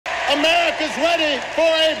America's ready for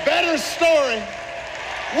a better story.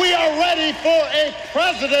 We are ready for a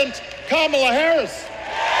President Kamala Harris.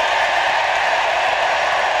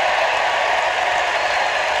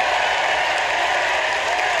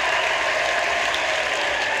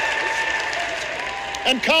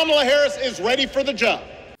 And Kamala Harris is ready for the job.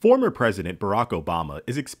 Former President Barack Obama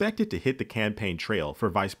is expected to hit the campaign trail for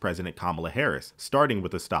Vice President Kamala Harris, starting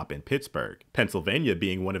with a stop in Pittsburgh, Pennsylvania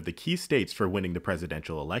being one of the key states for winning the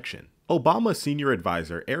presidential election. Obama senior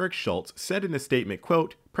advisor Eric Schultz said in a statement,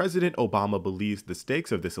 quote, "President Obama believes the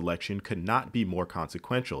stakes of this election could not be more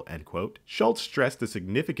consequential," end quote. Schultz stressed the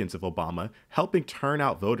significance of Obama helping turn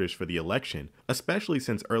out voters for the election, especially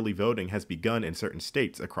since early voting has begun in certain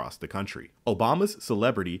states across the country. Obama's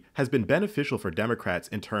celebrity has been beneficial for Democrats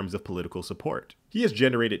in terms of political support. He has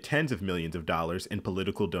generated tens of millions of dollars in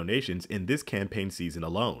political donations in this campaign season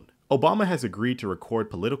alone. Obama has agreed to record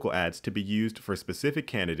political ads to be used for specific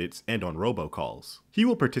candidates and on robocalls. He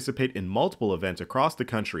will participate in multiple events across the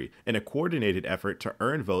country in a coordinated effort to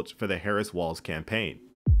earn votes for the Harris-Walz campaign.